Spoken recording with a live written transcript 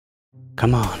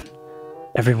Come on.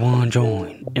 Everyone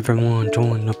join. Everyone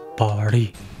join the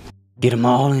party. Get them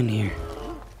all in here.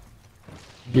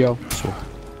 Yo.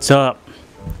 What's up?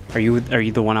 Are you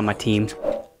the one on my team?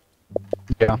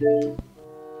 Yeah.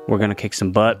 We're gonna kick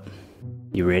some butt.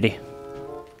 You ready?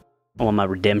 I want my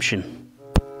redemption.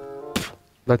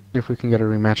 Let's see if we can get a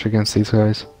rematch against these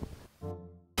guys.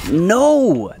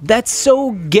 No! That's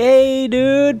so gay,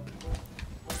 dude!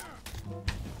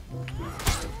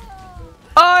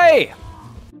 Oi!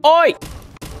 Oi!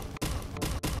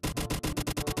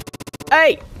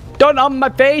 Hey! Don't on my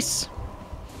face!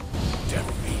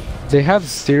 They have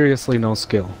seriously no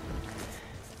skill.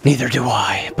 Neither do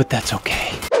I, but that's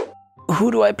okay.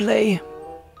 Who do I play?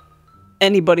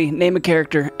 Anybody. Name a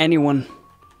character. Anyone.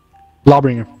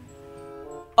 Lawbringer.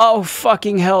 Oh,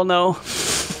 fucking hell no.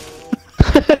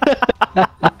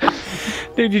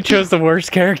 Dude, you chose the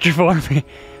worst character for me.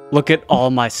 Look at all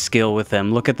my skill with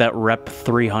them. Look at that rep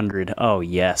 300. Oh,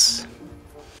 yes.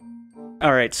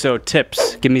 All right, so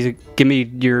tips. Give me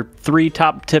your 3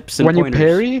 top tips and when pointers. you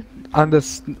parry on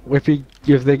this,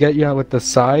 if they get you out with the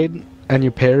side and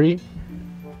you parry,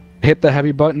 hit the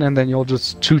heavy button and then you'll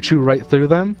just choo right through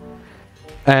them.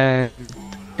 And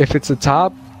if it's a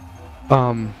top,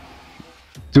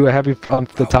 do a heavy from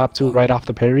the top to right off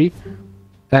the parry,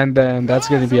 and then that's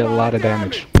going to be a lot of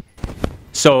damage.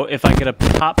 So if I get a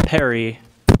top parry,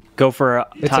 go for a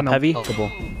It's top heavy.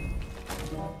 unblockable.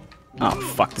 Oh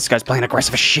fuck! This guy's playing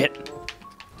aggressive as shit.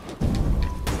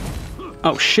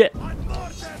 Oh shit!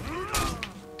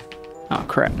 Oh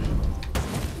crap!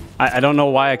 I don't know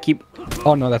why I keep.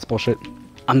 Oh no, that's bullshit.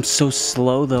 I'm so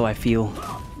slow though. I feel.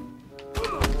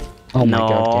 Oh my No.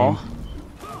 god,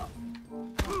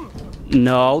 game.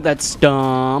 No, that's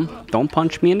dumb. Don't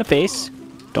punch me in the face.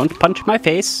 Don't punch my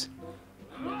face.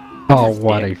 Oh,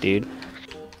 what Dick, a... dude.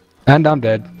 And I'm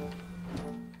dead.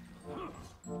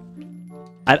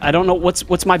 I don't know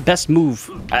what's my best move.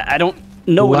 I don't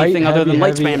know Light, anything other than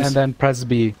light heavy, spams. and then press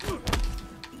B.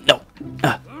 No.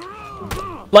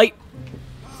 Light,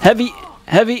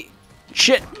 heavy,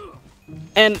 shit.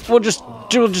 And we'll just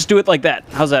do it like that.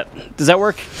 How's that? Does that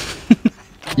work?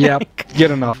 Yep,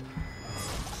 good enough.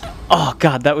 Oh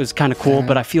god, that was kind of cool,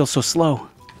 but I feel so slow.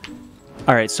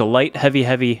 All right, so light,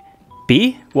 heavy,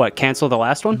 B. What? Cancel the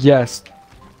last one? Yes.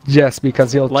 Yes,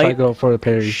 because he'll try to Light. go for the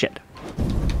parry. Shit.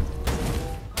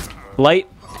 Light,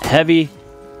 heavy,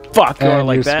 fuck, or And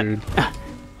like you're that. screwed.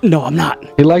 No, I'm not.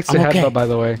 He likes to I'm okay. headbutt, by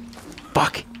the way.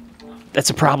 Fuck. That's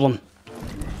a problem.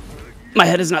 My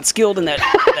head is not skilled in that,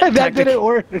 That tactic. didn't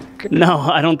work. No,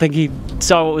 I don't think he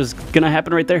saw what was gonna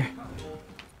happen right there.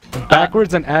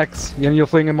 Backwards and X, and you'll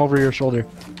fling him over your shoulder.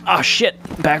 Oh shit.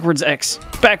 Backwards X.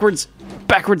 Backwards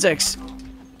X.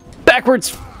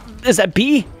 Backwards. Is that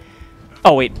B?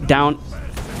 Oh wait, down.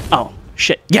 Oh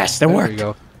shit. Yes, that There worked. you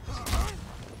go.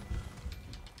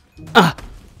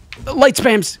 Light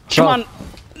spams. Come Shove. on.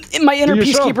 In my inner Do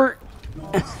your peacekeeper.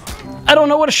 I don't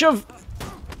know what to shove.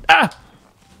 Ah!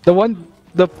 The one,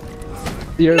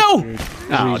 you're No! screwed.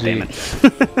 Oh, GG. damn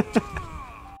it.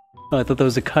 Oh, I thought that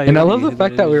was a kite. And I love the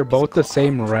fact that we were both the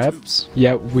same reps,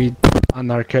 yet on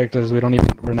our characters,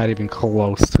 we're not even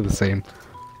close to the same.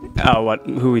 Oh, what?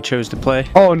 Who we chose to play?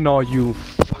 Oh no, you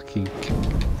fucking...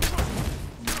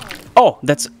 Oh,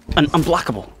 that's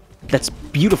unblockable. That's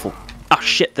beautiful. Oh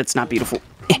shit, that's not beautiful.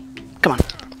 Come on.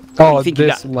 Oh, you think you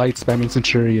this got? light spamming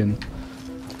Centurion.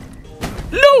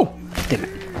 No! Damn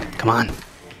it. Come on.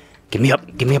 Get me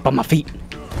up on my feet.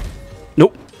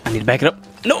 Nope. I need to back it up.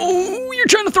 No! You're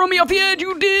trying to throw me off the edge,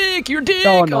 you dick! You're dick!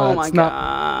 Oh, no, oh my it's not-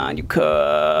 god, you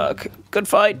cook. Good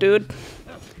fight, dude.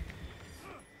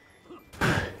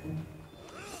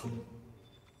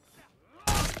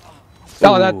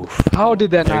 Oh, that... Oof. How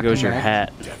did that There not goes your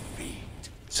connect? hat.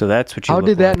 So that's what you How look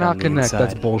did that like not on the connect?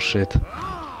 That's inside. bullshit.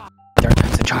 Third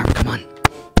time's the charm, come on.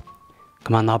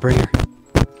 Come on, Lawbringer.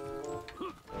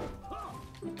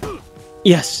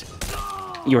 Yes.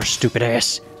 Your stupid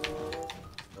ass.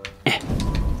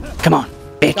 Come on,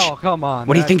 bitch. Oh, come on.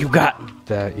 What do you think you got?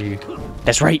 That you...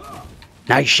 That's right.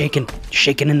 Now you're shaking.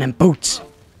 Shaking in them boots.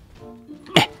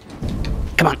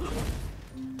 Come on.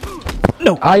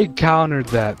 No. I countered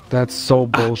that. That's so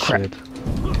crap. bullshit.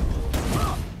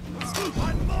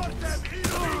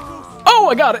 Oh,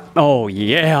 I got it. Oh,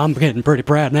 yeah, I'm getting pretty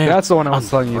proud now. That's the one I was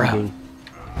telling you to proud.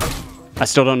 do. I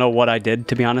still don't know what I did,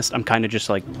 to be honest. I'm kind of just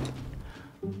like...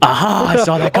 Aha, I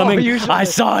saw that coming. Oh, you I should've-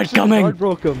 saw it should've coming. guard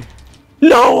broke him.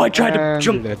 No, I tried to And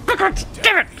jump. you did.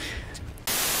 Damn it.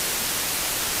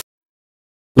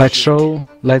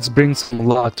 Let's bring some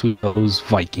law to those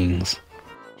Vikings.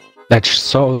 Let's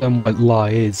show them what law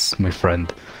is, my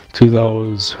friend. To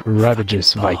those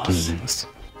ravageous Fucking laws.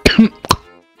 Vikings.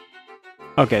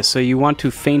 Okay, so you want to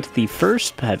feint the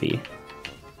first heavy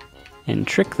and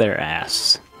trick their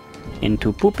ass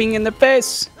into pooping in their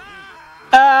face.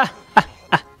 Ah!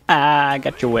 I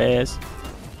got your ass.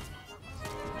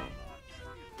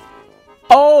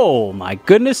 Oh my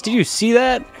goodness, did you see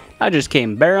that? I just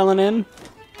came barreling in.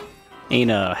 Ain't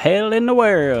a hell in the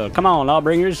world. Come on,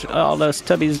 Lawbringers, all those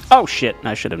tubbies. Oh shit,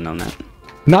 I should have known that.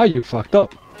 Now you fucked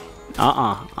up.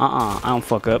 I don't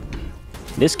fuck up.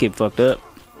 This kid fucked up.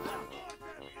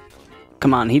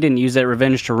 Come on, he didn't use that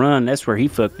revenge to run. That's where he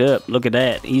fucked up. Look at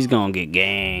that. He's gonna get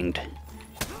ganged.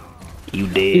 You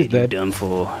dead, He's dead. you done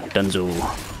for. Dunzo.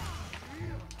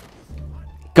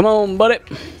 Come on, buddy.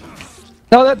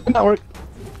 No, that did not work.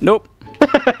 Nope.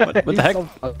 What the heck? So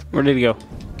fucked. Where did he go?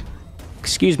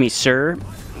 Excuse me, sir.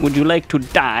 Would you like to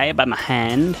die by my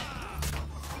hand?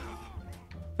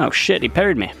 Oh shit, he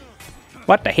parried me.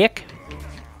 What the heck?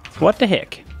 What the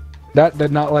heck? That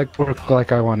did not work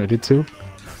like I wanted it to.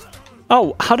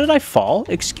 Oh, how did I fall?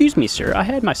 Excuse me, sir. I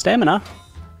had my stamina.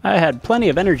 I had plenty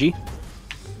of energy.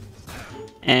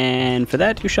 And for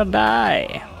that, you shall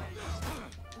die.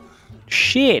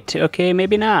 Shit. Okay,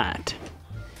 maybe not.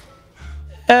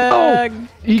 He got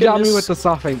me goodness. with the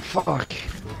soft aim. Fuck.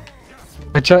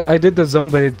 I did the zone,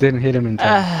 but it didn't hit him in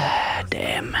time.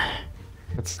 Damn.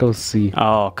 Let's go see.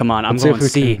 Oh, come on. I'm Let's see if going we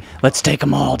C. can- Let's take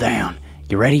them all down.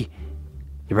 You ready?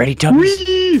 You ready,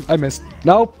 Tubbies? I missed.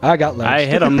 Nope, I got ledge. I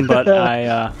hit him, but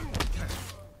I,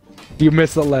 You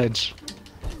missed the ledge.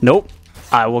 Nope.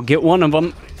 I will get one of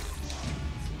them.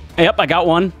 Yep, I got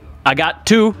one. I got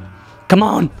two. Come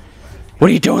on. What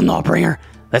are you doing, Lawbringer?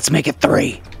 Let's make it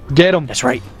 3. Get him. That's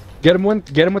right. Get him with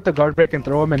the guard break and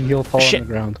throw him, and he'll fall Shit. on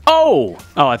the ground. Oh!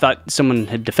 Oh, I thought someone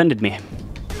had defended me.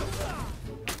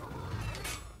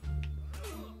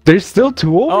 There's still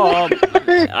 2 over Oh,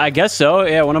 there? I guess so.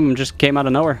 Yeah, one of them just came out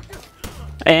of nowhere.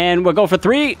 And we'll go for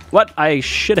 3. What? I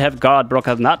should have God broke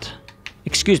a nut.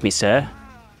 Excuse me, sir.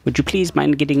 Would you please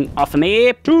mind getting off of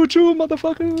me? Choo-choo,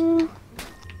 motherfucker.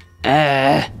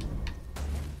 Eh.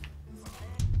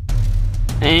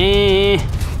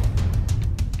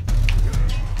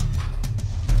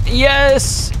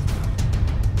 Yes.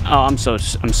 Oh, I'm so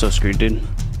screwed, dude.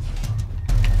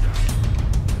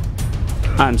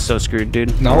 I'm so screwed,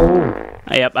 dude. No.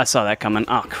 Yep, I saw that coming.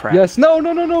 Oh crap. Yes. No.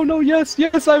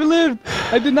 Yes. I lived.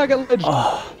 I did not get ledge.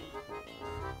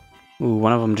 Ooh,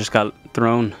 one of them just got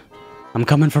thrown. I'm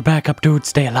coming for backup, dude.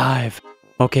 Stay alive.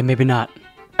 Okay, maybe not.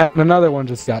 And another one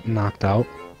just got knocked out.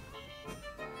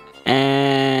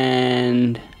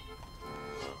 And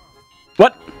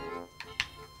what?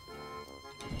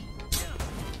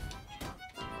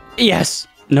 Yes.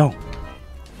 No.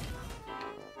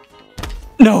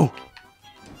 No.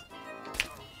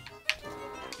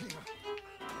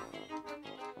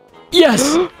 Yes.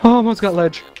 Oh, almost got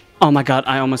ledge. Oh my god,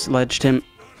 I almost ledged him.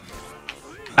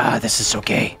 Ah, this is so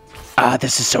gay. Ah,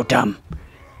 this is so dumb.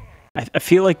 I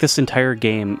feel like this entire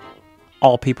game,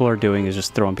 all people are doing is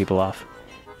just throwing people off.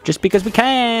 Just because we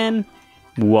can.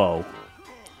 Whoa.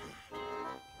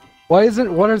 What is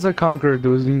the Conqueror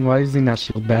doing? Why is he not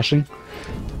shield bashing?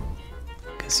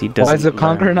 Because he doesn't Why is the learn.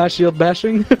 Conqueror not shield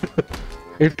bashing?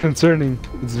 It's concerning.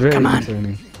 It's very Come on.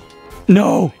 concerning.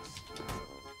 No.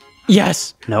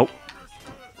 Yes. Nope.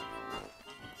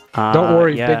 Don't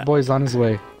worry, yeah. big boy's on his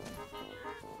way.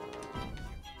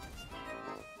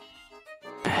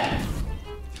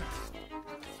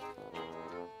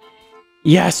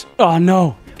 Yes. Oh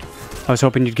no. I was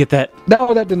hoping you'd get that.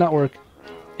 No, that did not work.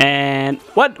 And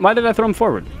what? Why did I throw him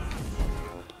forward?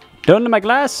 Down to my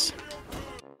glass.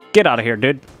 Get out of here,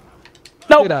 dude.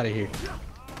 No. Get out of here.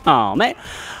 Oh man.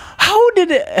 How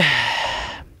did it?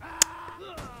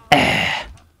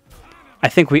 I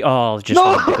think we all just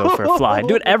wanted to go for a fly.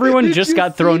 Dude, everyone Did just you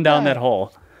got see thrown down that? that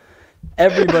hole.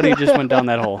 Everybody just went down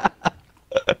that hole.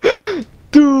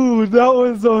 Dude, that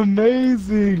was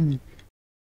amazing.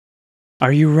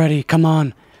 Are you ready? Come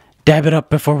on. Dab it up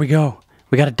before we go.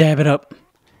 We gotta dab it up.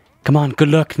 Come on, good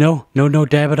luck. No,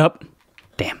 dab it up.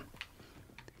 Damn.